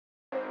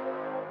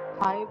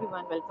Hi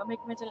everyone, welcome back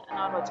to my channel and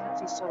are watching a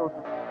 3-star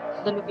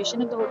hotel. The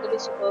location of the hotel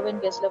is superb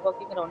and guests love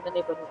walking around the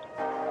neighborhood.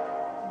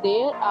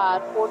 There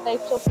are 4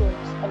 types of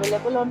rooms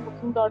available on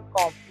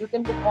booking.com. You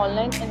can book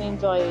online and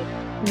enjoy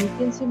it. You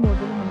can see more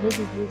than 100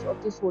 reviews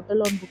of this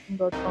hotel on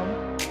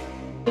booking.com.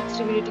 Its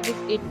review rating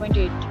is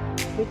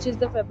 8.8, which is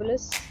the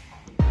fabulous.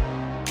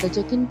 The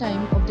check-in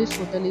time of this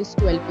hotel is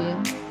 12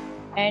 pm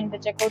and the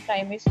checkout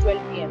time is 12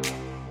 pm.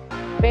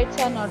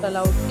 Pets are not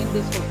allowed in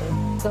this hotel.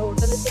 The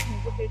hotel is a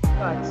major credit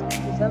cards and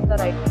reserves the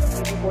right to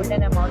completely hold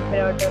an amount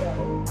prior to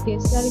arrival.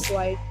 Guests are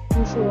required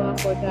to show a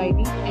photo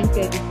ID and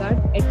credit card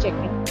at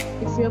check-in.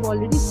 If you have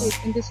already stayed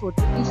in this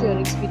hotel, please share your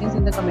experience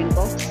in the comment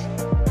box.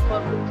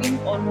 For booking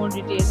or more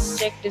details,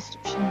 check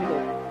description below.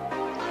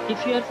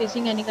 If you are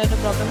facing any kind of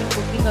problem in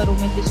booking a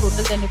room in this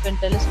hotel, then you can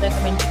tell us by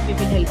commenting. We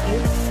will help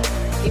you.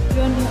 If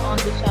you are new on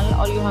this channel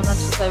or you have not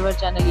subscribed our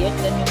channel yet,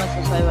 then you must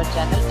subscribe our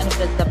channel and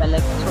press the bell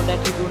icon so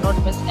that you do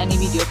not miss any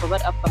video of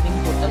our upcoming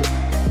hotel.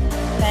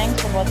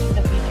 Thanks for watching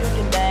the video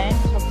till the end.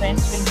 So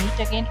friends, will meet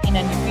again in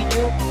a new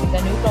video with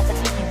a new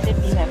property.